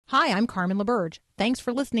Hi, I'm Carmen LaBerge. Thanks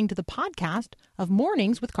for listening to the podcast of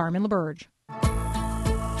Mornings with Carmen LaBerge.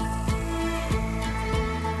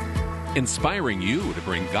 Inspiring you to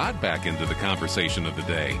bring God back into the conversation of the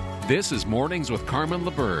day. This is Mornings with Carmen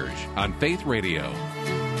LaBerge on Faith Radio.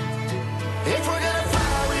 If we're gonna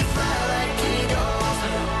fly, we fly like eagles.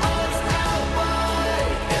 Arms out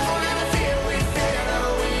wide. If we're gonna fear, we fear no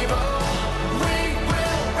evil. We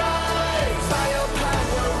will rise. By your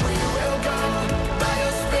power, we will go. By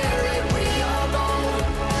your spirit, we are bold.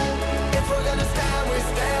 If we're gonna stand, we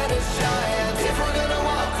stand as giants. If we're gonna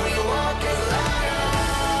walk, we walk as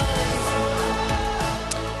lions.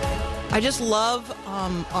 I just love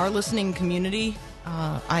our listening community.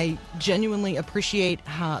 I genuinely appreciate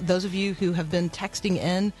those of you who have been texting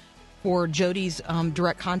in for Jody's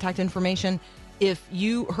direct contact information. If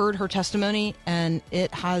you heard her testimony and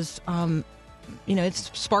it has,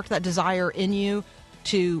 it's sparked that desire in you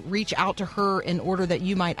to reach out to her in order that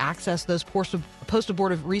you might access those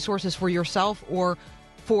post-abortive resources for yourself or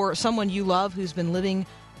for someone you love who's been living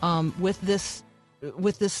with this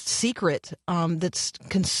secret that's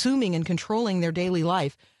consuming and controlling their daily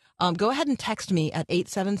life, go ahead and text me at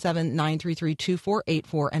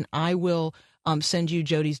 877-933-2484, and I will send you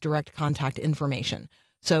Jody's direct contact information.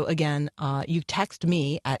 So again, you text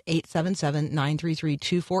me at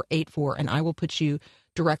 877-933-2484, and I will put you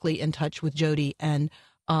directly in touch with Jody and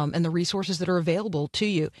the resources that are available to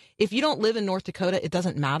you. If you don't live in North Dakota, it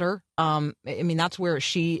doesn't matter. That's where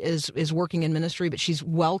she is working in ministry, but she's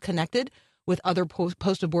well connected with other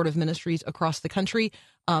post-abortive ministries across the country.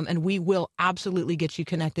 And we will absolutely get you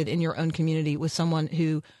connected in your own community with someone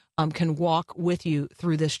who can walk with you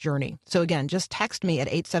through this journey. So again, just text me at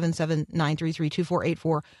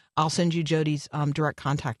 877-933-2484. I'll send you Jody's direct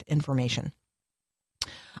contact information.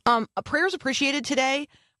 Prayers appreciated today.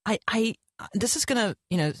 This is going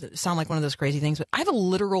to, sound like one of those crazy things, but I have a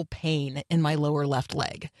literal pain in my lower left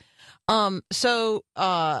leg. So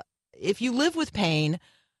if you live with pain,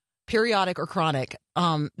 periodic or chronic,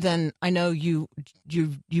 then I know you've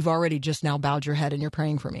already just now bowed your head and you're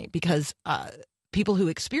praying for me, because people who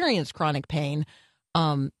experience chronic pain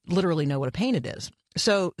literally know what a pain it is.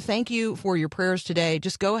 So thank you for your prayers today.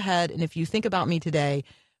 Just go ahead, and if you think about me today,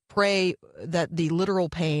 pray that the literal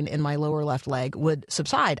pain in my lower left leg would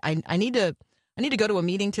subside. I need to go to a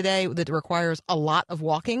meeting today that requires a lot of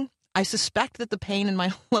walking. I suspect that the pain in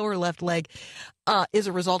my lower left leg is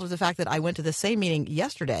a result of the fact that I went to the same meeting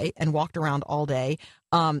yesterday and walked around all day,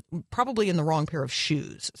 probably in the wrong pair of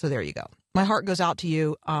shoes. So there you go. My heart goes out to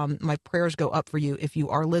you. My prayers go up for you if you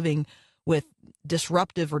are living with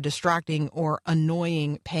disruptive or distracting or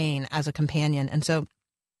annoying pain as a companion. And so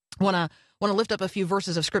I want to lift up a few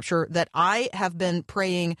verses of Scripture that I have been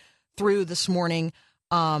praying through this morning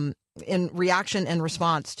in reaction and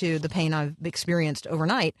response to the pain I've experienced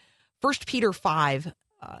overnight. 1 Peter 5,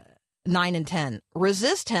 9 and 10.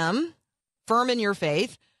 Resist him, firm in your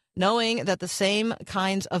faith, knowing that the same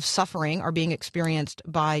kinds of suffering are being experienced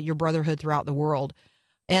by your brotherhood throughout the world.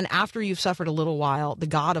 And after you've suffered a little while, the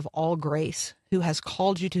God of all grace, who has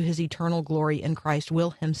called you to his eternal glory in Christ,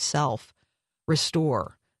 will himself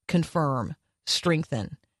restore, confirm,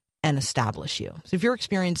 strengthen, and establish you. So if you're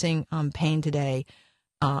experiencing pain today,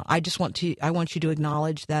 I want you to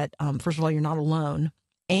acknowledge that, first of all, you're not alone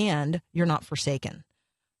and you're not forsaken.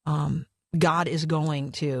 God is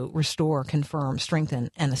going to restore, confirm, strengthen,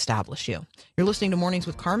 and establish you. You're listening to Mornings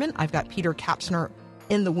with Carmen. I've got Peter Kapsner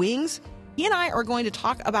in the wings. He and I are going to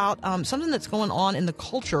talk about something that's going on in the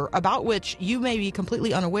culture about which you may be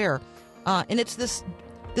completely unaware. And it's this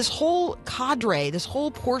whole cadre, this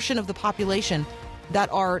whole portion of the population that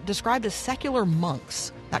are described as secular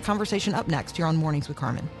monks. That conversation up next here on Mornings with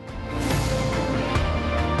Carmen.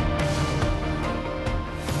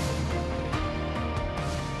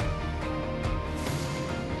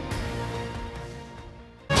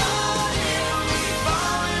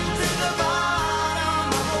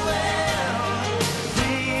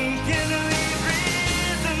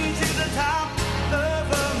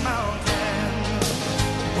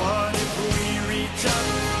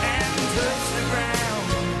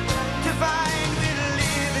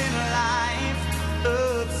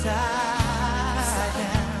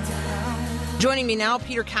 Joining me now,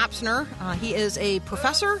 Peter Kapsner. He is a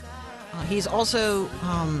professor. He's also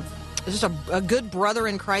just a good brother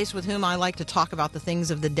in Christ with whom I like to talk about the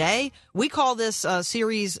things of the day. We call this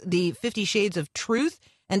series the 50 Shades of Truth,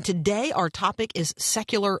 and today our topic is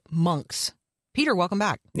secular monks. Peter, welcome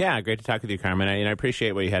back. Yeah, great to talk with you, Carmen. I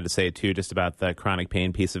appreciate what you had to say, too, just about the chronic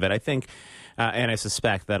pain piece of it. I think, and I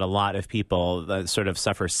suspect that a lot of people sort of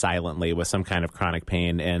suffer silently with some kind of chronic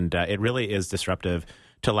pain, and it really is disruptive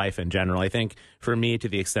to life in general. I think for me, to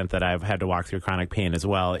the extent that I've had to walk through chronic pain as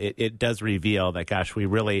well, it does reveal that, gosh, we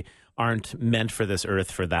really aren't meant for this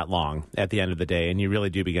earth for that long at the end of the day. And you really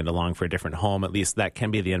do begin to long for a different home. At least that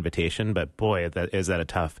can be the invitation. But boy, is that a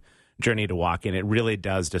tough journey to walk in. It really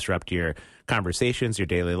does disrupt your conversations, your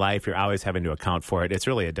daily life. You're always having to account for it. It's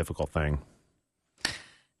really a difficult thing.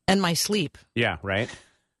 And my sleep. Yeah, right?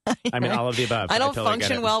 I mean, all of the above. I don't totally get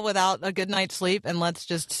function it. well without a good night's sleep. And let's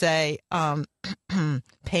just say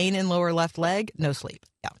pain in lower left leg, no sleep.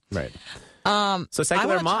 Yeah. Right. Um, So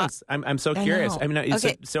secular I wanna monks. I'm so I curious. know. I mean,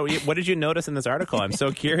 Okay. so what did you notice in this article? I'm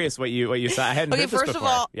so curious what you saw. I hadn't Okay, heard this first before.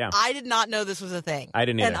 of all, yeah. I did not know this was a thing. I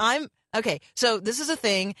didn't And either. so this is a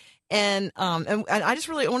thing, and I just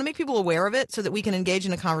really want to make people aware of it so that we can engage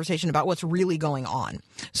in a conversation about what's really going on.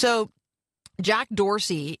 So Jack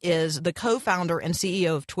Dorsey is the co-founder and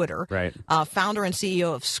CEO of Twitter, Right. Founder and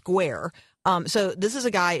CEO of Square. So this is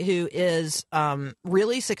a guy who is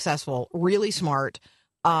really successful, really smart,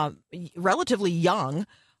 relatively young.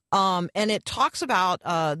 And it talks about,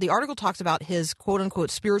 the article talks about his quote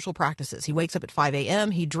unquote spiritual practices. He wakes up at 5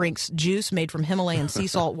 a.m. He drinks juice made from Himalayan sea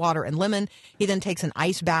salt water and lemon. He then takes an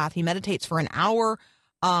ice bath. He meditates for an hour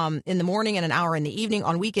in the morning and an hour in the evening.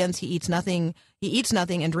 On weekends, he eats nothing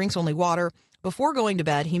and drinks only water. Before going to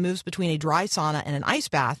bed, he moves between a dry sauna and an ice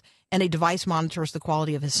bath, and a device monitors the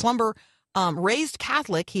quality of his slumber. Raised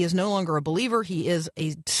Catholic, he is no longer a believer. He is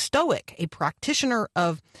a stoic, a practitioner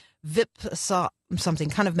of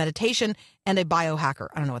something kind of meditation, and a biohacker.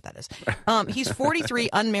 I don't know what that is. He's 43,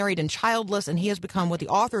 unmarried and childless, and he has become what the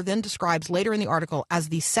author then describes later in the article as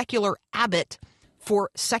the secular abbot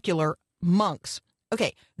for secular monks.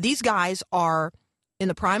 Okay, these guys are in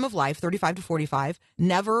the prime of life, 35 to 45,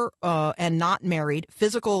 never and not married,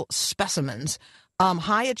 physical specimens,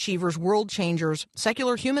 high achievers, world changers,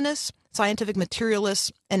 secular humanists, scientific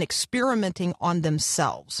materialists, and experimenting on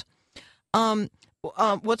themselves.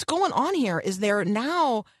 What's going on here is they're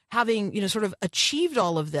now having, sort of achieved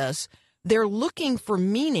all of this. They're looking for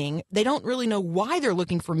meaning. They don't really know why they're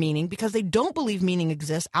looking for meaning because they don't believe meaning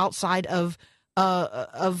exists outside of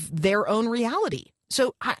their own reality.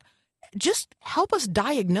 So just help us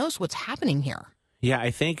diagnose what's happening here. Yeah,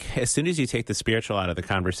 I think as soon as you take the spiritual out of the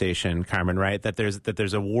conversation, Carmen, right, that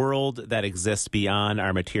there's a world that exists beyond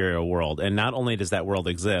our material world. And not only does that world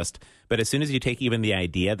exist, but as soon as you take even the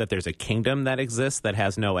idea that there's a kingdom that exists that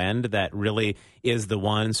has no end, that really is the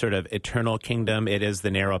one sort of eternal kingdom, it is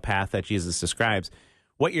the narrow path that Jesus describes,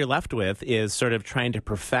 what you're left with is sort of trying to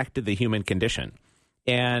perfect the human condition.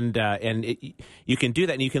 And you can do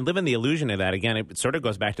that, and you can live in the illusion of that. Again, it sort of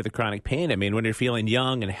goes back to the chronic pain. I mean, when you're feeling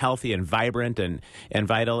young and healthy and vibrant and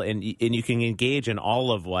vital, and you can engage in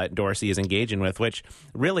all of what Dorsey is engaging with, which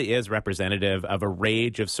really is representative of a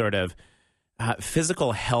rage of sort of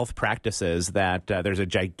physical health practices that there's a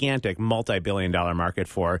gigantic multi-billion-dollar market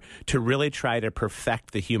for, to really try to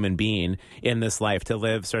perfect the human being in this life, to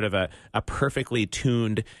live sort of a perfectly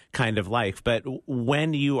tuned kind of life. But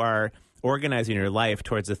when you are organizing your life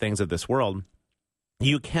towards the things of this world,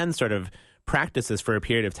 you can sort of practice this for a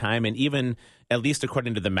period of time, and even, at least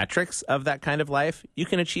according to the metrics of that kind of life, you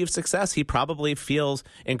can achieve success. He probably feels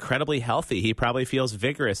incredibly healthy. He probably feels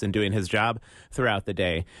vigorous in doing his job throughout the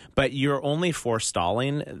day. But you're only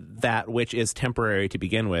forestalling that which is temporary to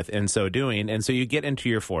begin with in so doing. And so you get into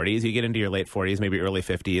your 40s, you get into your late 40s, maybe early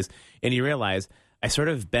 50s, and you realize, I sort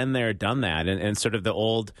of been there, done that. And sort of the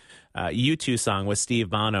old U2 song with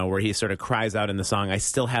Steve Bono, where he sort of cries out in the song, I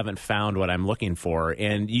still haven't found what I'm looking for.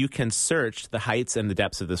 And you can search the heights and the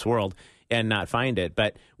depths of this world and not find it.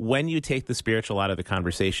 But when you take the spiritual out of the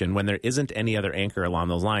conversation, when there isn't any other anchor along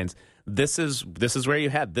those lines, this is where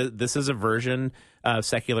you head. This is a version of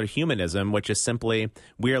secular humanism, which is simply,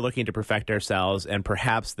 we are looking to perfect ourselves and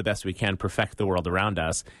perhaps the best we can perfect the world around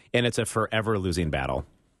us. And it's a forever losing battle.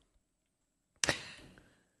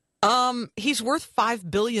 He's worth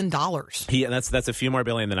 $5 billion. That's a few more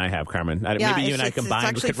billion than I have, Carmen. Yeah, Maybe you and I it's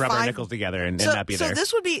combined, we could rub our five- nickels together and not be there.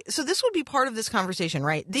 This would be part of this conversation,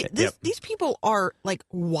 right? Yep. These people are like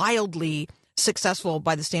wildly successful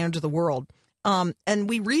by the standards of the world. And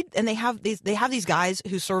we read, and they have these guys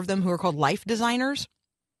who serve them who are called life designers.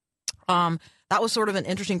 That was sort of an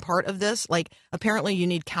interesting part of this. Like, apparently you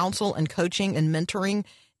need counsel and coaching and mentoring,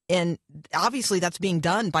 and obviously that's being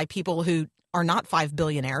done by people who are not 5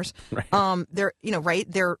 billionaires. Right.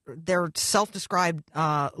 They're self-described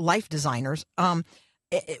life designers.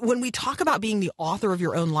 When we talk about being the author of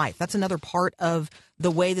your own life, that's another part of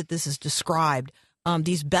the way that this is described.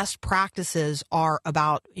 These best practices are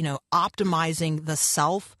about, optimizing the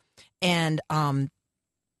self and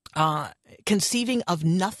conceiving of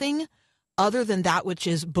nothing other than that which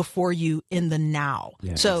is before you in the now.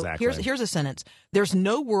 Yeah, so exactly. here's a sentence. There's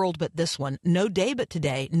no world but this one, no day but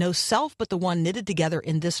today, no self but the one knitted together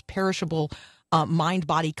in this perishable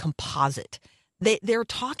mind-body composite. They're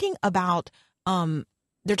talking about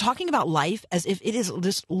life as if it is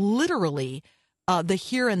just literally the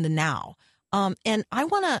here and the now. And I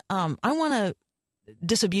want to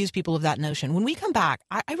disabuse people of that notion. When we come back,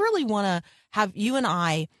 I really want to have you and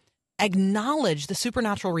I acknowledge the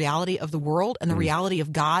supernatural reality of the world and the reality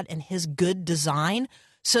of God and his good design,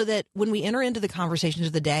 so that when we enter into the conversations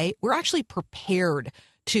of the day, we're actually prepared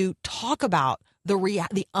to talk about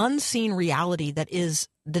the unseen reality that is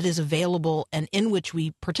available and in which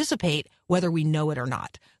we participate, whether we know it or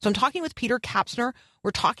not. So I'm talking with Peter Kapsner. We're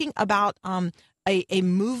talking about a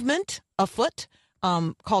movement afoot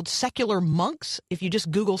called Secular Monks. If you just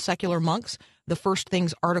Google Secular Monks, the First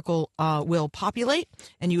Things article will populate,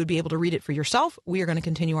 and you would be able to read it for yourself. We are going to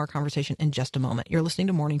continue our conversation in just a moment. You're listening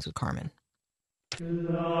to Mornings with Carmen.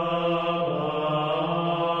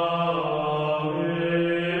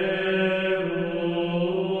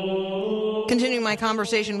 Continuing my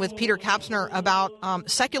conversation with Peter Kapsner about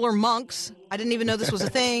secular monks. I didn't even know this was a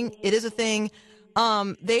thing. It is a thing.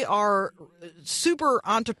 They are super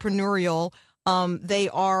entrepreneurial. They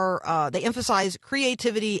emphasize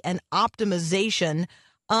creativity and optimization.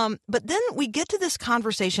 But then we get to this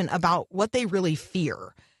conversation about what they really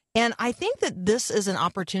fear. And I think that this is an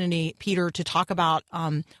opportunity, Peter, to talk about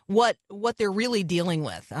what they're really dealing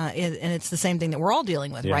with. And it's the same thing that we're all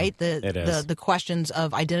dealing with, right? The questions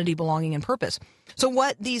of identity, belonging, and purpose. So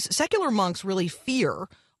what these secular monks really fear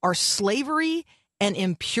are slavery and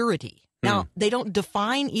impurity. Now, they don't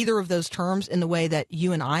define either of those terms in the way that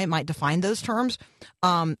you and I might define those terms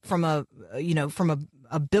from a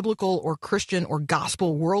biblical or Christian or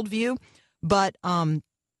gospel worldview. But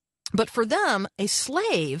for them, a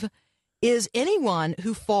slave is anyone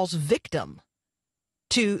who falls victim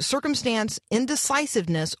to circumstance,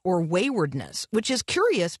 indecisiveness, or waywardness, which is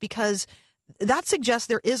curious because that suggests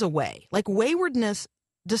there is a way. Like waywardness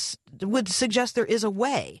would suggest there is a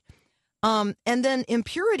way. And then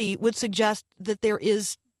impurity would suggest that there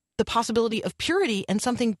is the possibility of purity and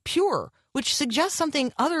something pure, which suggests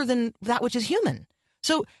something other than that which is human.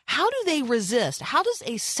 So how do they resist? How does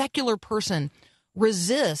a secular person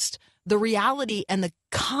resist the reality and the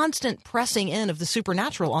constant pressing in of the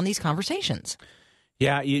supernatural on these conversations?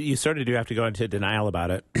 Yeah, you sort of do have to go into denial about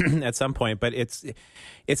it at some point. But it's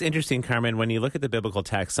interesting, Carmen, when you look at the biblical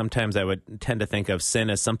text, sometimes I would tend to think of sin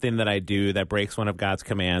as something that I do that breaks one of God's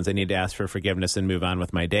commands. I need to ask for forgiveness and move on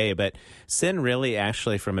with my day. But sin really,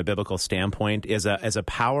 actually, from a biblical standpoint, is a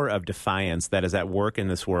power of defiance that is at work in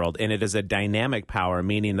this world. And it is a dynamic power,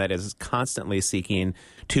 meaning that it is constantly seeking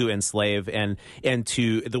to enslave. And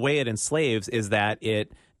to the way it enslaves is that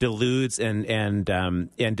it deludes and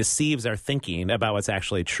deceives our thinking about what's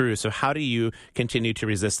actually true. So how do you continue to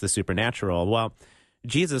resist the supernatural? Well,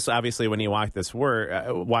 Jesus, obviously, when he walked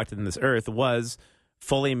in this earth, was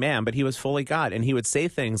fully man, but he was fully God. And he would say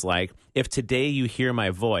things like, if today you hear my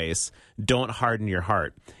voice, don't harden your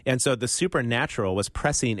heart. And so the supernatural was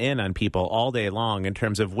pressing in on people all day long in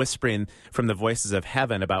terms of whispering from the voices of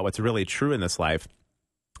heaven about what's really true in this life.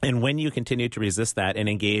 And when you continue to resist that and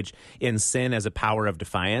engage in sin as a power of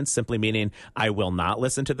defiance, simply meaning I will not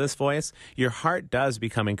listen to this voice, your heart does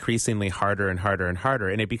become increasingly harder and harder and harder.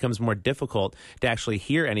 And it becomes more difficult to actually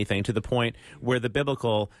hear anything, to the point where the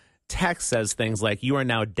biblical text says things like, you are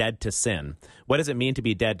now dead to sin. What does it mean to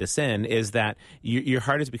be dead to sin? Is that your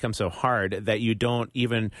heart has become so hard that you don't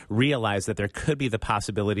even realize that there could be the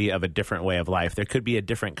possibility of a different way of life. There could be a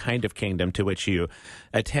different kind of kingdom to which you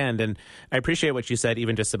attend. And I appreciate what you said,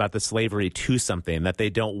 even just about the slavery to something, that they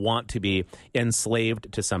don't want to be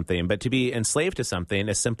enslaved to something. But to be enslaved to something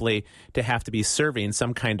is simply to have to be serving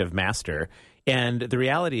some kind of master. And the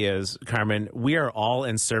reality is, Carmen, we are all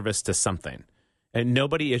in service to something. And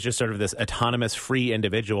nobody is just sort of this autonomous, free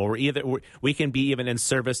individual. We can be even in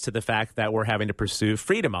service to the fact that we're having to pursue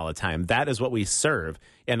freedom all the time. That is what we serve.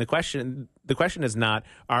 And the question is not,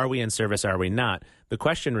 are we in service, are we not? The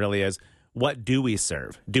question really is, what do we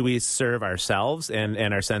serve? Do we serve ourselves and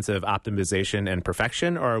our sense of optimization and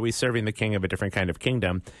perfection, or are we serving the king of a different kind of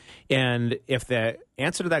kingdom? And if the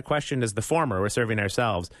answer to that question is the former, we're serving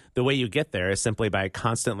ourselves, the way you get there is simply by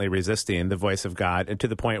constantly resisting the voice of God, and to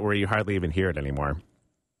the point where you hardly even hear it anymore.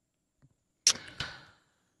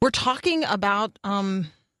 We're talking about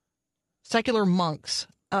secular monks.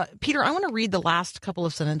 Peter, I want to read the last couple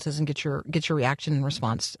of sentences and get your reaction and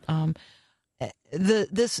response.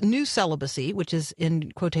 This new celibacy, which is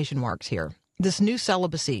in quotation marks here, this new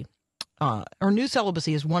celibacy, or new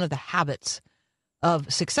celibacy is one of the habits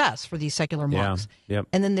of success for these secular monks. Yep.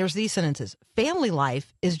 And then there's these sentences. Family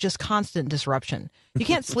life is just constant disruption. You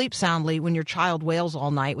can't sleep soundly when your child wails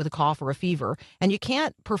all night with a cough or a fever, and you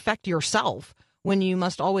can't perfect yourself when you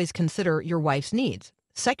must always consider your wife's needs.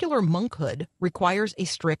 Secular monkhood requires a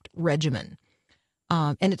strict regimen,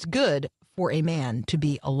 and it's good for a man to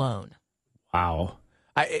be alone. Wow.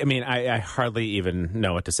 I mean, I hardly even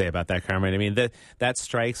know what to say about that, Carmen. I mean, that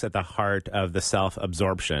strikes at the heart of the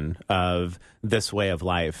self-absorption of this way of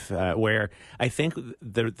life, where I think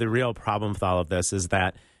the real problem with all of this is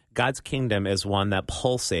that God's kingdom is one that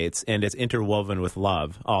pulsates and is interwoven with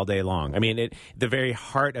love all day long. I mean, the very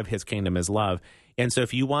heart of his kingdom is love. And so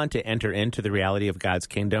if you want to enter into the reality of God's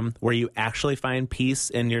kingdom, where you actually find peace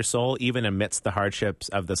in your soul, even amidst the hardships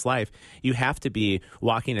of this life, you have to be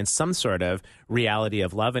walking in some sort of reality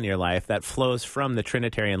of love in your life that flows from the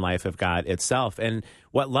Trinitarian life of God itself. And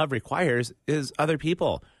what love requires is other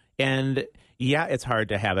people. And yeah, it's hard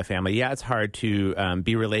to have a family. Yeah, it's hard to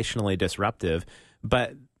be relationally disruptive.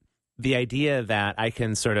 But the idea that I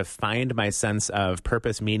can sort of find my sense of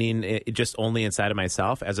purpose, meaning just only inside of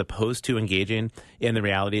myself, as opposed to engaging in the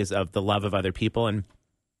realities of the love of other people. And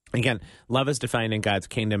again, love is defined in God's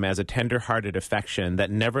kingdom as a tender-hearted affection that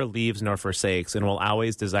never leaves nor forsakes and will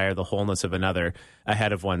always desire the wholeness of another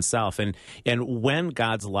ahead of oneself. And when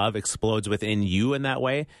God's love explodes within you in that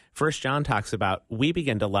way, 1 John talks about we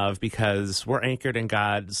begin to love because we're anchored in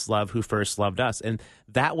God's love who first loved us. And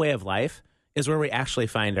that way of life is where we actually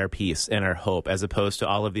find our peace and our hope, as opposed to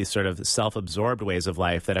all of these sort of self-absorbed ways of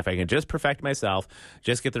life that if I can just perfect myself,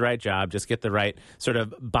 just get the right job, just get the right sort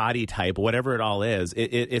of body type, whatever it all is,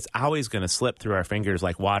 it's always going to slip through our fingers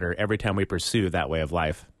like water every time we pursue that way of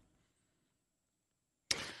life.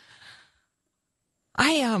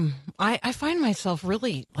 I find myself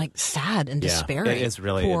really like sad and despairing. It is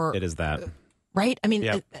really, it is that. Right? I mean,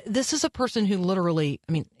 Yep. this is a person who literally,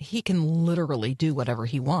 I mean, he can literally do whatever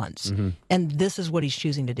he wants. Mm-hmm. And this is what he's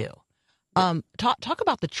choosing to do. Talk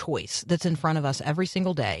about the choice that's in front of us every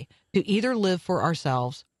single day to either live for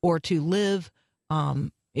ourselves or to live,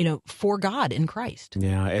 for God in Christ.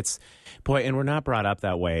 Yeah, and we're not brought up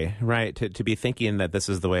that way, right? To be thinking that this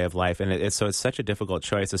is the way of life. And it's such a difficult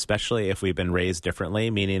choice, especially if we've been raised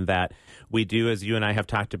differently, meaning that we do, as you and I have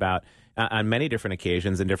talked about, on many different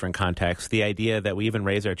occasions in different contexts, the idea that we even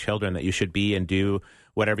raise our children that you should be and do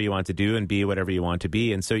whatever you want to do and be whatever you want to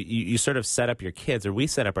be. And so you sort of set up your kids, or we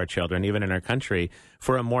set up our children, even in our country,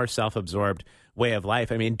 for a more self-absorbed way of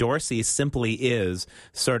life. I mean, Dorsey simply is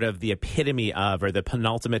sort of the epitome of, or the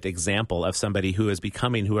penultimate example of somebody who is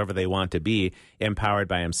becoming whoever they want to be, empowered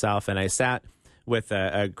by himself. And I sat with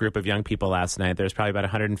a group of young people last night. There's probably about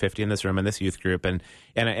 150 in this room in this youth group. And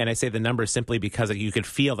I say the number simply because you could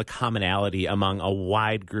feel the commonality among a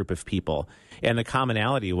wide group of people. And the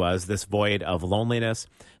commonality was this void of loneliness,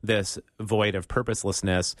 this void of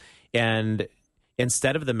purposelessness. And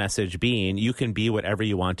instead of the message being, you can be whatever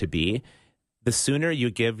you want to be, the sooner you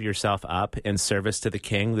give yourself up in service to the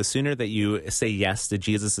King, the sooner that you say yes to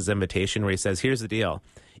Jesus' invitation where he says, here's the deal.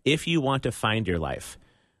 If you want to find your life,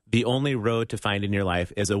 the only road to find in your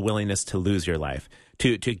life is a willingness to lose your life,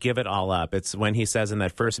 to give it all up. It's when he says in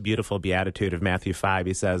that first beautiful beatitude of Matthew 5,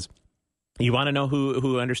 he says, you want to know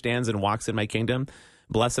who understands and walks in my kingdom?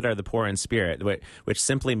 Blessed are the poor in spirit, which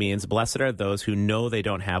simply means blessed are those who know they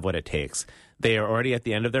don't have what it takes. They are already at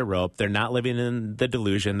the end of their rope. They're not living in the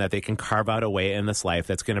delusion that they can carve out a way in this life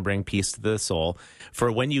that's going to bring peace to the soul.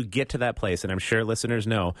 For when you get to that place, and I'm sure listeners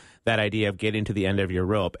know that idea of getting to the end of your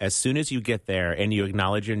rope, as soon as you get there and you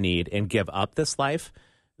acknowledge your need and give up this life,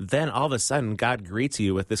 then all of a sudden God greets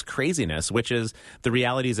you with this craziness, which is the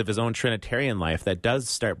realities of his own Trinitarian life that does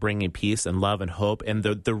start bringing peace and love and hope and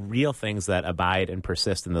the real things that abide and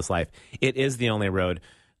persist in this life. It is the only road,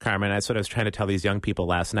 Carmen. That's what I was trying to tell these young people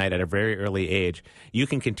last night at a very early age. You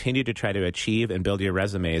can continue to try to achieve and build your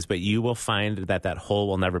resumes, but you will find that hole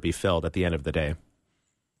will never be filled at the end of the day.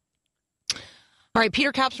 All right,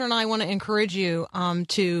 Peter Kapsner and I want to encourage you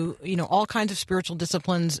to, all kinds of spiritual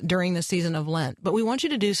disciplines during the season of Lent, but we want you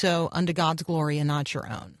to do so unto God's glory and not your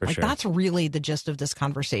own. For sure. That's really the gist of this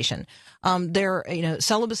conversation.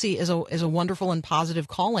 Celibacy is a wonderful and positive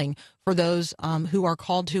calling for those who are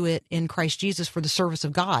called to it in Christ Jesus for the service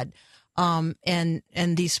of God. And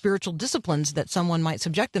these spiritual disciplines that someone might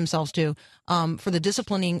subject themselves to for the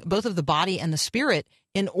disciplining both of the body and the spirit,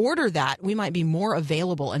 in order that we might be more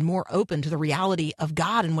available and more open to the reality of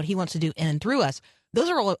God and what he wants to do in and through us. Those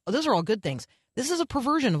are all good things. This is a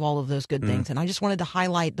perversion of all of those good things. And I just wanted to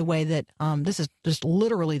highlight the way that this is just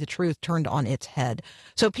literally the truth turned on its head.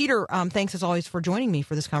 So, Peter, thanks as always for joining me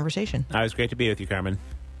for this conversation. It was great to be with you, Carmen.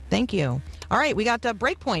 Thank you. All right, we got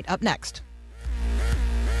Breakpoint up next.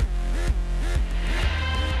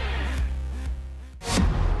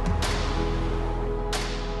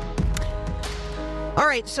 All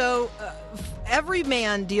right, so every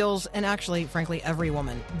man deals, and actually, frankly, every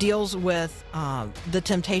woman deals with the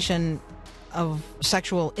temptation of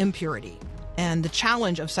sexual impurity and the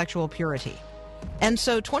challenge of sexual purity. And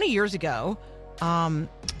so 20 years ago,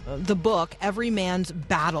 the book, Every Man's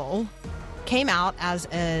Battle, came out as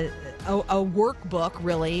a workbook,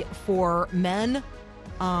 really, for men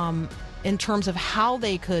in terms of how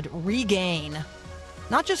they could regain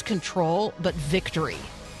not just control, but victory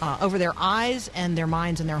over their eyes and their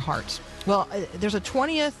minds and their hearts. Well, there's a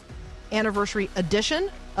 20th anniversary edition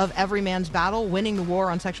of Every Man's Battle, Winning the War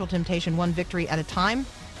on Sexual Temptation One Victory at a Time,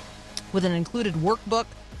 with an included workbook.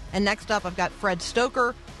 And next up, I've got Fred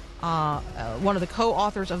Stoker, one of the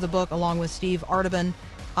co-authors of the book, along with Steve Artaban.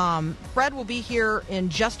 Fred will be here in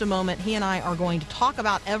just a moment. He and I are going to talk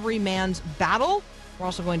about Every Man's Battle. We're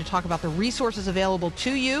also going to talk about the resources available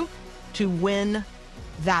to you to win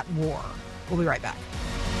that war. We'll be right back.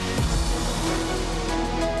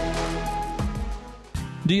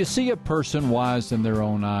 Do you see a person wise in their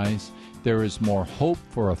own eyes? There is more hope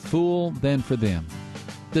for a fool than for them.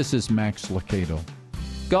 This is Max Lucado.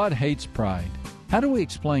 God hates pride. How do we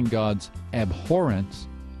explain God's abhorrence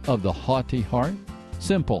of the haughty heart?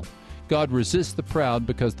 Simple. God resists the proud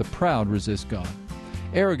because the proud resist God.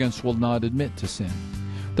 Arrogance will not admit to sin.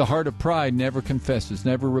 The heart of pride never confesses,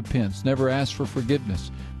 never repents, never asks for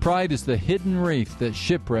forgiveness. Pride is the hidden reef that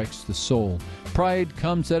shipwrecks the soul. Pride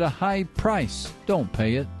comes at a high price. Don't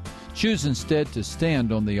pay it. Choose instead to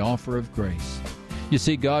stand on the offer of grace. You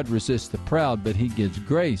see, God resists the proud, but He gives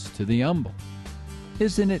grace to the humble.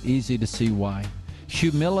 Isn't it easy to see why?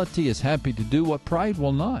 Humility is happy to do what pride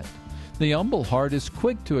will not. The humble heart is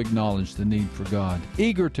quick to acknowledge the need for God,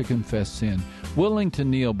 eager to confess sin, willing to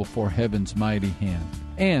kneel before heaven's mighty hand.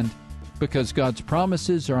 And because God's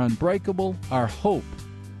promises are unbreakable, our hope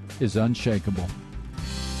is unshakable.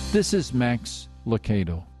 This is Max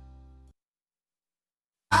Lucado.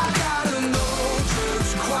 I got an old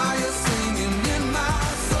church choir singing in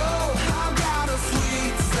my soul. I've got a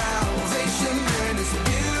sweet salvation and it's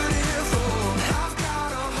beautiful. I've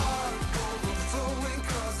got a heart overflowing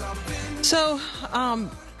 'cause I've been. So,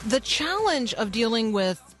 the challenge of dealing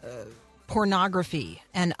with pornography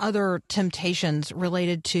and other temptations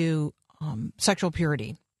related to sexual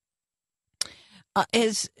purity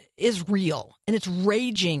is real, and it's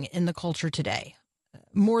raging in the culture today.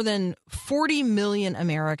 More than 40 million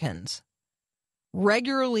Americans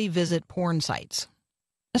regularly visit porn sites.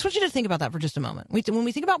 I just want you to think about that for just a moment. When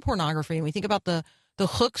we think about pornography and we think about the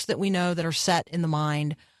hooks that we know that are set in the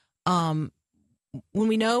mind, when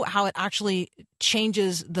we know how it actually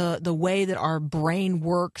changes the way that our brain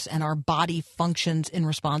works and our body functions in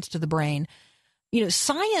response to the brain, you know,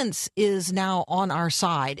 science is now on our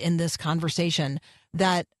side in this conversation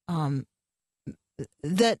that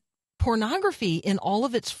that pornography in all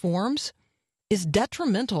of its forms is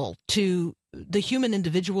detrimental to the human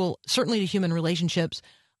individual, certainly to human relationships,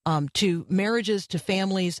 to marriages, to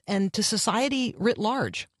families, and to society writ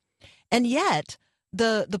large. And yet,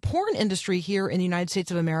 the porn industry here in the United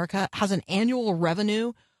States of America has an annual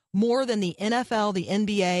revenue more than the NFL, the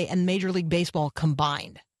NBA, and Major League Baseball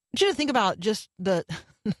combined. I want you to think about just the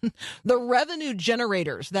the revenue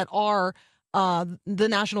generators that are the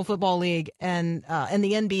National Football League and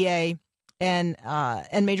the NBA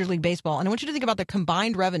and Major League Baseball. And I want you to think about the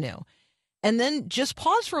combined revenue. And then just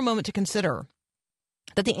pause for a moment to consider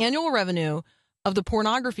that the annual revenue of the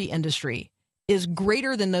pornography industry is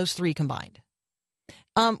greater than those three combined.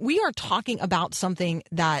 We are talking about something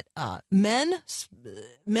that men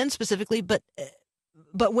specifically, but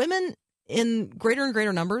women in greater and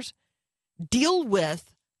greater numbers deal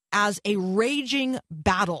with as a raging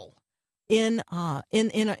battle in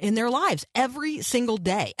their lives every single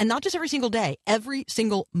day, and not just every single day, every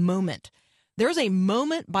single moment. There's a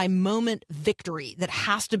moment by moment victory that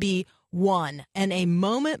has to be won, and a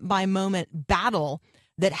moment by moment battle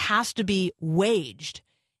that has to be waged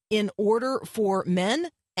in order for men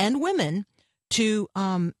and women to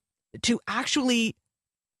actually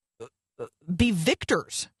be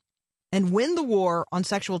victors and win the war on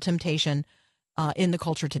sexual temptation in the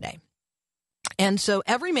culture today. And so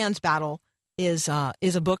Every Man's Battle is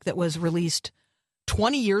a book that was released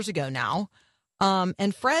 20 years ago now.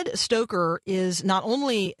 And Fred Stoker is not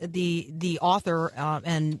only the author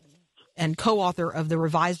and co-author of the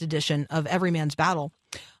revised edition of Every Man's Battle,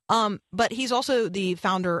 but he's also the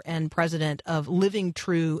founder and president of Living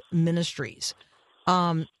True Ministries.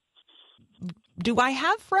 Do I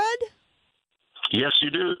have Fred? Yes, you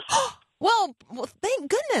do. Well, thank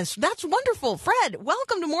goodness. That's wonderful. Fred,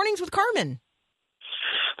 welcome to Mornings with Carmen.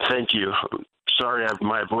 Thank you. sorry,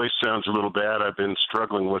 my voice sounds a little bad. I've been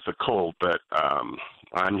struggling with a cold, but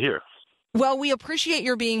I'm here. Well, we appreciate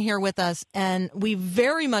your being here with us, and we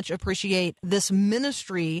very much appreciate this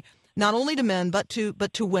ministry, not only to men but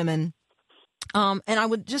to women. And I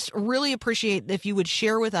would just really appreciate if you would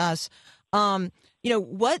share with us,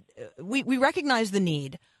 what we recognize the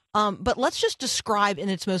need, but let's just describe in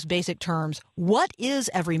its most basic terms, what is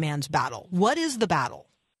every man's battle? What is the battle?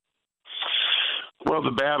 Well,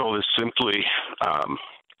 the battle is simply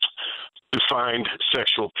to find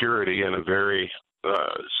sexual purity in a very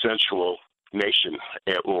sensual nation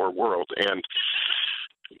or world. And,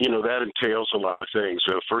 that entails a lot of things.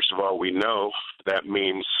 So first of all, we know that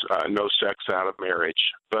means no sex out of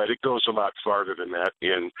marriage, but it goes a lot farther than that.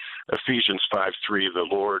 In Ephesians 5:3, the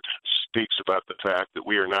Lord speaks about the fact that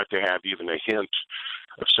we are not to have even a hint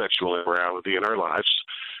of sexual immorality in our lives.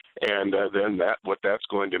 And then what that's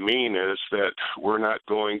going to mean is that we're not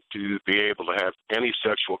going to be able to have any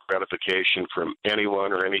sexual gratification from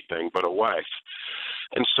anyone or anything but a wife.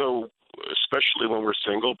 And so, especially when we're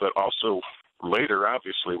single, but also later,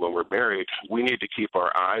 obviously, when we're married, we need to keep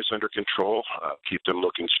our eyes under control, keep them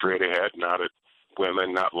looking straight ahead, not at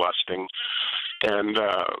women, not lusting, and,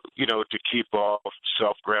 to keep all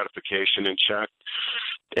self-gratification in check,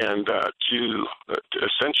 and to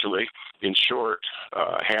essentially, in short,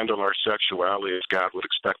 handle our sexuality as God would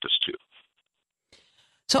expect us to.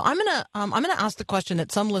 So I'm gonna ask the question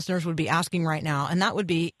that some listeners would be asking right now, and that would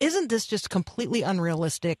be: isn't this just completely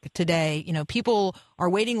unrealistic today? People are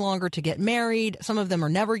waiting longer to get married. Some of them are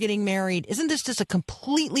never getting married. Isn't this just a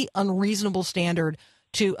completely unreasonable standard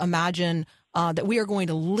to imagine that we are going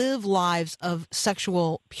to live lives of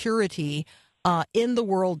sexual purity in the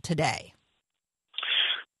world today?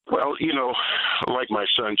 Well, like my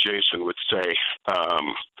son Jason would say,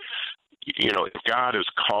 if God has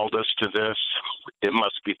called us to this, it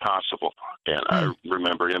must be possible. And I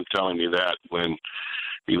remember him telling me that when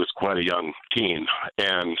he was quite a young teen.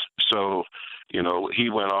 And so, he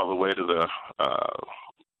went all the way to the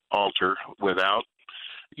altar without,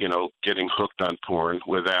 getting hooked on porn,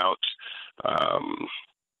 without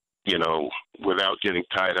getting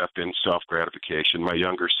tied up in self-gratification. My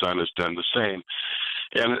younger son has done the same.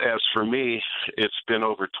 And as for me, it's been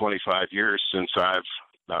over 25 years since I've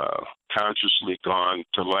consciously gone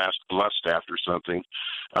to lust after something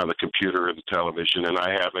on the computer or the television, and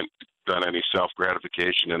I haven't done any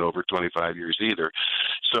self-gratification in over 25 years either.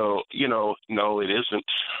 So, no, it isn't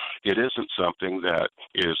something that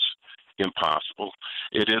is impossible.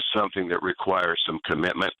 It is something that requires some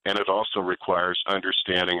commitment, and it also requires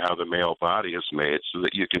understanding how the male body is made so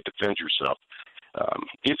that you can defend yourself.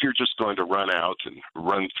 If you're just going to run out and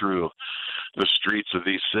run through the streets of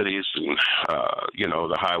these cities and,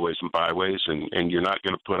 the highways and byways, and you're not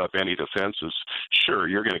going to put up any defenses, sure,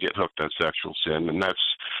 you're going to get hooked on sexual sin, and that's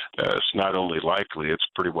not only likely, it's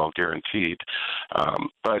pretty well guaranteed.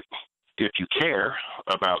 But if you care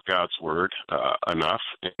about God's word enough,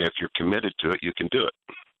 and if you're committed to it, you can do it.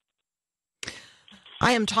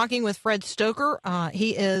 I am talking with Fred Stoker.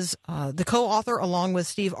 He is the co-author, along with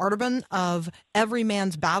Steve Arterburn, of Every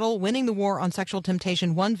Man's Battle, Winning the War on Sexual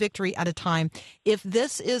Temptation, One Victory at a Time. If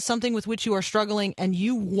this is something with which you are struggling and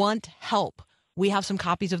you want help, we have some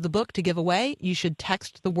copies of the book to give away. You should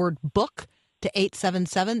text the word book to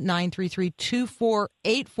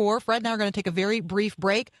 877-933-2484. Fred and I are going to take a very brief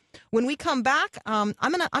break. When we come back, I'm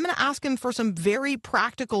going to ask him for some very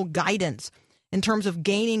practical guidance in terms of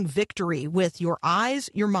gaining victory with your eyes,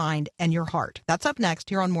 your mind, and your heart. That's up next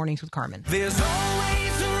here on Mornings with Carmen. There's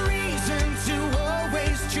always a reason to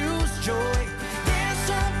always choose joy. There's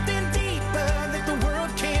something deeper that the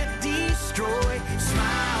world can't destroy.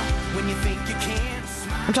 Smile when you think you can't.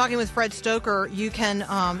 Smile. I'm talking with Fred Stoker. You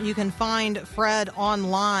can find Fred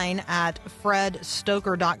online at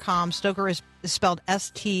fredstoker.com. Stoker is spelled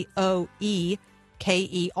Stoeker.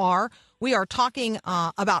 We are talking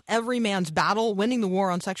about Every Man's Battle, Winning the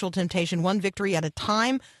War on Sexual Temptation, One Victory at a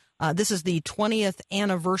Time. This is the 20th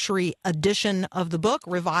anniversary edition of the book,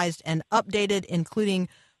 revised and updated, including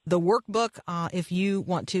the workbook. If you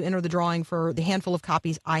want to enter the drawing for the handful of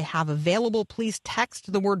copies I have available, please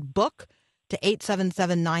text the word book to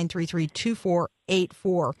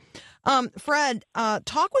 877-933-2484. Fred,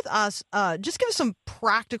 talk with us. Just give us some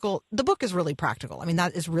practical. The book is really practical. I mean,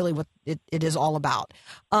 that is really what it is all about.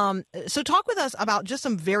 So talk with us about just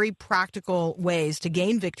some very practical ways to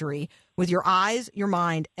gain victory with your eyes, your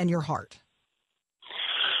mind, and your heart.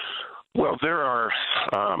 Well, there are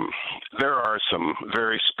some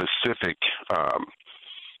very specific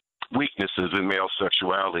weaknesses in male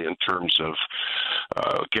sexuality in terms of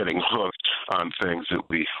getting hooked on things that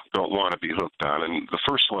we don't want to be hooked on. And the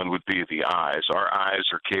first one would be the eyes. Our eyes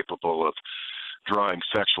are capable of drawing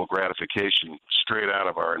sexual gratification straight out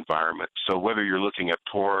of our environment. So whether you're looking at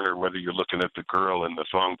porn or whether you're looking at the girl in the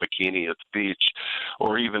thong bikini at the beach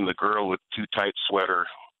or even the girl with too tight sweater,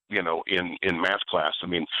 in math class, I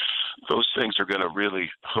mean, those things are going to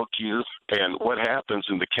really hook you. And what happens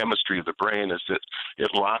in the chemistry of the brain is that it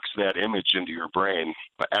locks that image into your brain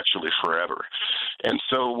actually forever. And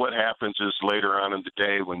so what happens is later on in the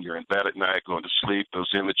day when you're in bed at night going to sleep,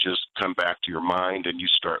 those images come back to your mind and you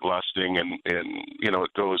start lusting and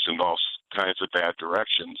it goes in all kinds of bad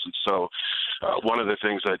directions. And so one of the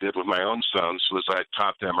things I did with my own sons was I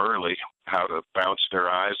taught them early how to bounce their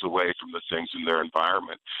eyes away from the things in their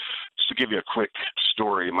environment. Just to give you a quick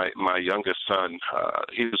story, my youngest son,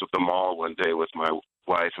 he was at the mall one day with my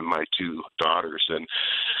wife and my two daughters, and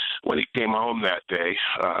when he came home that day,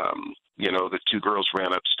 the two girls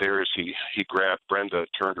ran upstairs. He grabbed Brenda,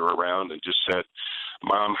 turned her around, and just said,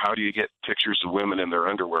 "Mom, how do you get pictures of women in their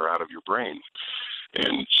underwear out of your brain?"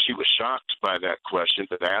 And she was shocked by that question,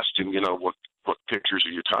 but asked him, what pictures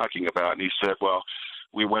are you talking about? And he said, well,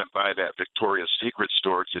 we went by that Victoria's Secret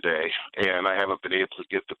store today, and I haven't been able to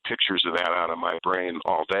get the pictures of that out of my brain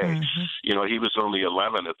all day. Mm-hmm. He was only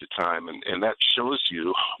 11 at the time, and that shows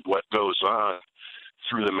you what goes on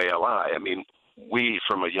through the male eye. I mean, we,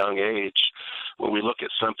 from a young age, when we look at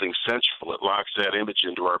something sensual, it locks that image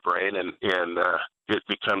into our brain, and it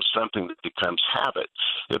becomes something that becomes habit.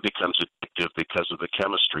 It becomes addictive because of the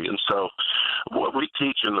chemistry. And so what we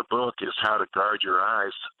teach in the book is how to guard your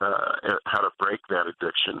eyes, how to break that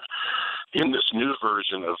addiction. In this new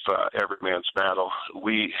version of Every Man's Battle,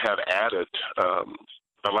 we have added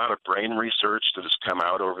a lot of brain research that has come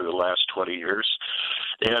out over the last 20 years.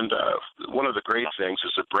 And one of the great things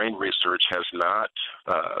is that brain research has not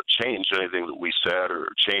changed anything that we said or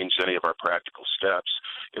changed any of our practical steps.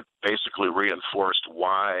 It basically reinforced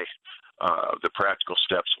why the practical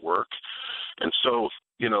steps work. And so,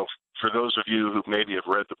 for those of you who maybe have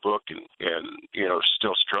read the book and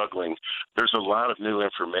still struggling, there's a lot of new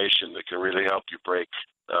information that can really help you break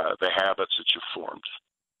the habits that you've formed.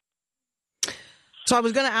 So I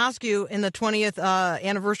was going to ask you in the 20th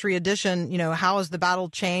anniversary edition, how has the battle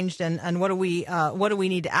changed and what do we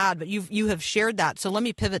need to add? But you have shared that. So let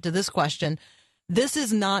me pivot to this question. This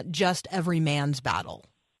is not just every man's battle.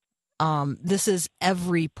 This is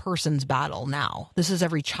every person's battle now. This is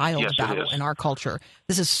every child's battle in our culture.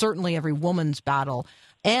 This is certainly every woman's battle.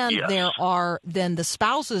 And there are then the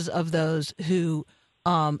spouses of those who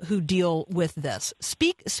deal with this.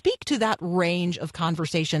 Speak to that range of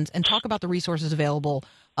conversations and talk about the resources available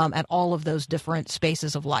at all of those different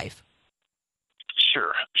spaces of life.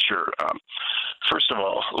 Sure. First of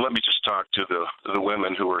all, let me just talk to the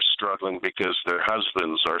women who are struggling because their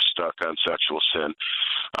husbands are stuck on sexual sin.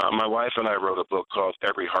 My wife and I wrote a book called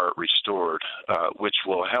Every Heart Restored, which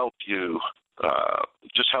will help you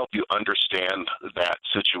help you understand that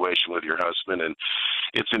situation with your husband, and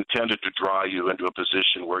it's intended to draw you into a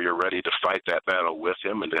position where you're ready to fight that battle with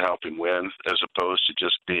him and to help him win, as opposed to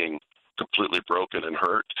just being completely broken and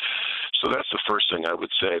hurt. So that's the first thing I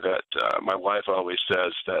would say, that my wife always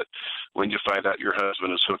says that when you find out your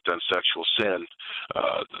husband is hooked on sexual sin,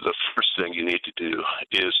 the first thing you need to do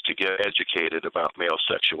is to get educated about male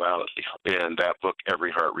sexuality. And that book,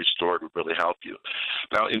 Every Heart Restored, would really help you.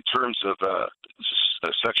 Now, in terms of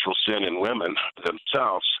sexual sin in women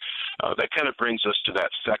themselves, that kind of brings us to that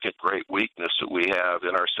second great weakness that we have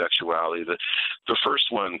in our sexuality. The first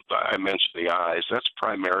one, I mentioned the eyes. That's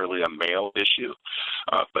primarily a male issue.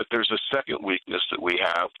 But there's a second weakness that we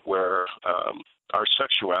have where our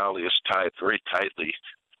sexuality is tied very tightly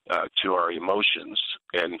to our emotions,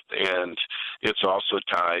 and it's also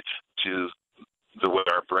tied to the way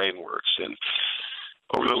our brain works. And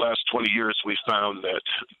over the last 20 years, we found that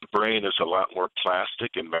the brain is a lot more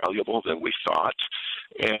plastic and malleable than we thought.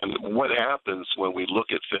 And what happens when we look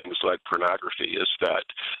at things like pornography is that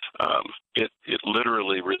it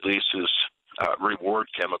literally releases reward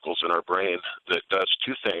chemicals in our brain that does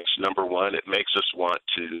two things. Number one, it makes us want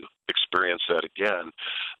to experience that again.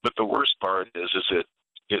 But the worst part is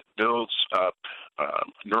it builds up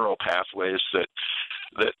neural pathways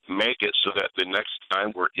that make it so that the next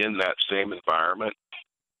time we're in that same environment,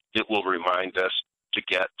 it will remind us to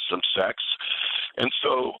get some sex. And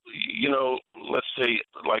so, let's say,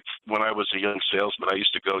 like when I was a young salesman, I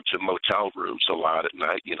used to go to motel rooms a lot at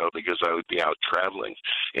night, because I would be out traveling.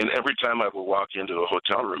 And every time I would walk into a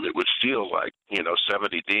hotel room, it would feel like,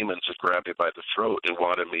 70 demons had grabbed me by the throat and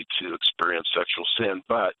wanted me to experience sexual sin.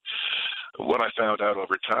 But what I found out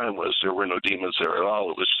over time was there were no demons there at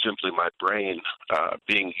all. It was simply my brain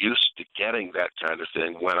being used to getting that kind of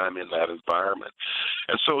thing when I'm in that environment.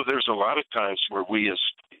 And so there's a lot of times where we as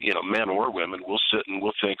men or women will sit and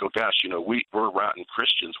we'll think, oh gosh, we're rotten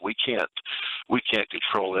Christians. We can't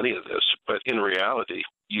control any of this. But in reality,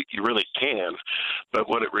 you really can. But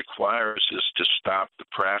what it requires is to stop the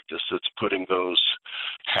practice that's putting those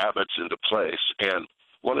habits into place. And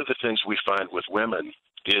one of the things we find with women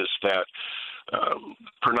is that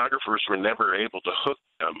pornographers were never able to hook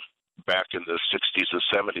them back in the 60s and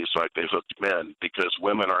 70s like they hooked men, because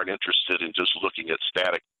women aren't interested in just looking at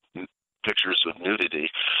static pictures of nudity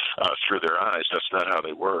through their eyes. That's not how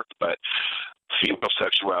they work. But female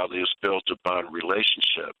sexuality is built upon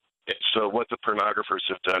relationship. So what the pornographers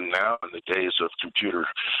have done now in the days of computer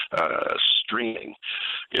streaming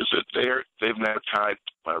is that they've now tied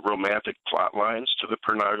romantic plot lines to the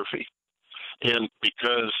pornography. And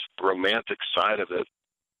because the romantic side of it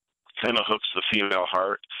kind of hooks the female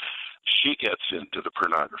heart, she gets into the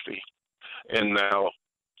pornography. And now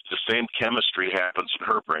the same chemistry happens in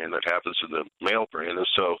her brain that happens in the male brain. And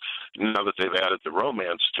so now that they've added the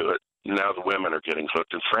romance to it, now the women are getting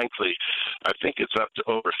hooked. And frankly, I think it's up to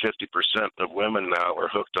over 50% of women now are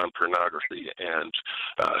hooked on pornography and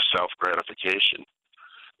self-gratification.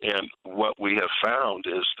 And what we have found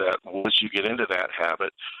is that once you get into that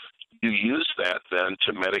habit, you use that then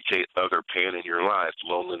to medicate other pain in your life,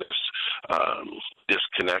 loneliness,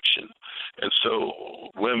 disconnection. And so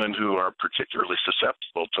women who are particularly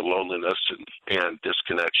susceptible to loneliness and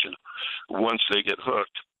disconnection, once they get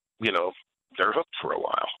hooked, they're hooked for a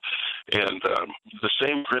while. And the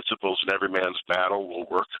same principles in Every Man's Battle will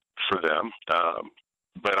work for them.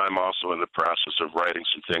 But I'm also in the process of writing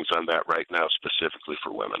some things on that right now, specifically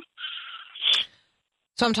for women.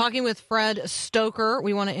 So I'm talking with Fred Stoker.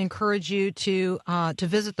 We want to encourage you to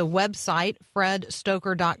visit the website,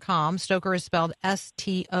 fredstoker.com. Stoker is spelled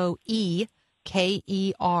Stoeker.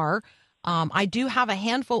 I do have a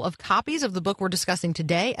handful of copies of the book we're discussing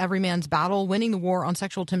today, Every Man's Battle, Winning the War on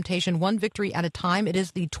Sexual Temptation, One Victory at a Time. It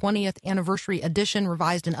is the 20th anniversary edition,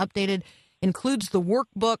 revised and updated, includes the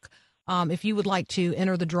workbook. If you would like to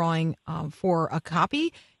enter the drawing for a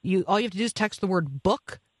copy, all you have to do is text the word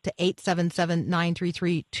book to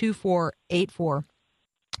 877-933-2484.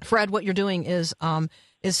 Fred, what you're doing is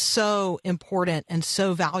so important and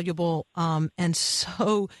so valuable and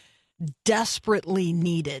so desperately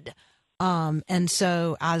needed. And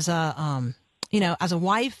so as a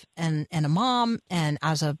wife and a mom and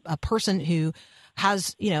as a person who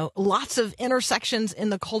has, lots of intersections in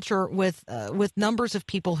the culture with numbers of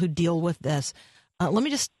people who deal with this, let me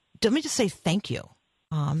just say thank you.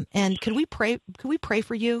 And could we pray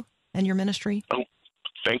for you and your ministry? Oh,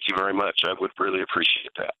 thank you very much. I would really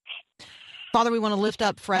appreciate that. Father, we want to lift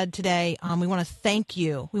up Fred today. We want to thank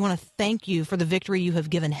you. We want to thank you for the victory you have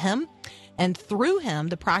given him, and through him,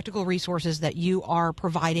 the practical resources that you are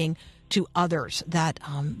providing to others, that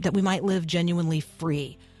we might live genuinely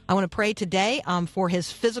free. I want to pray today for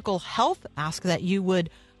his physical health. Ask that you would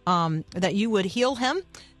heal him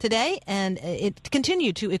today, and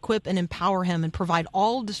continue to equip and empower him and provide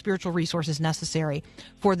all the spiritual resources necessary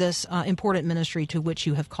for this important ministry to which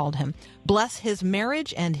you have called him. Bless his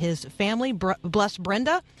marriage and his family. Bless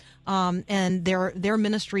Brenda and their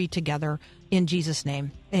ministry together in Jesus'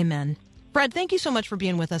 name. Amen. Fred, thank you so much for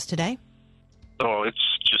being with us today. Oh, it's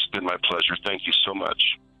just been my pleasure. Thank you so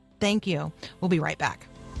much. Thank you. We'll be right back.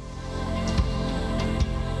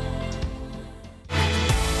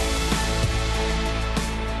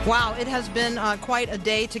 Wow, it has been quite a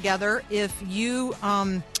day together. If you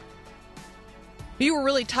were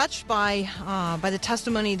really touched by the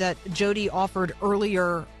testimony that Jody offered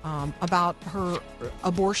earlier about her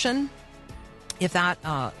abortion, if that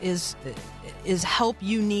is help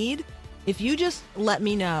you need, if you just let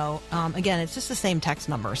me know, again, it's just the same text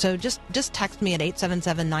number. So just text me at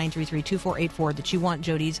 877-933-2484 that you want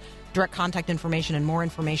Jody's direct contact information and more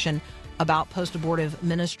information about post-abortive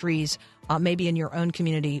ministries, maybe in your own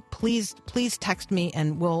community. Please text me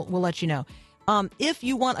and we'll let you know. If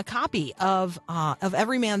you want a copy of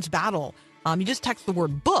Every Man's Battle, you just text the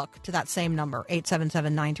word book to that same number,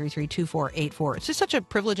 877-933-2484. It's just such a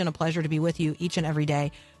privilege and a pleasure to be with you each and every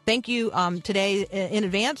day. Thank you today in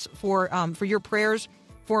advance for your prayers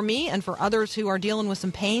for me and for others who are dealing with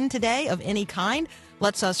some pain today of any kind.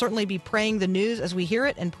 Let's certainly be praying the news as we hear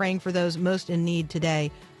it and praying for those most in need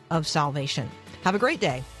today of salvation. Have a great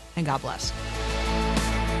day, and God bless.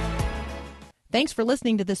 Thanks for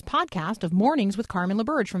listening to this podcast of Mornings with Carmen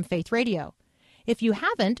LaBerge from Faith Radio. If you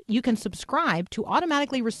haven't, you can subscribe to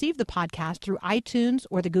automatically receive the podcast through iTunes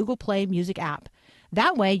or the Google Play Music app.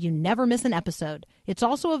 That way you never miss an episode. It's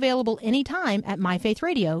also available anytime at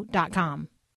myfaithradio.com.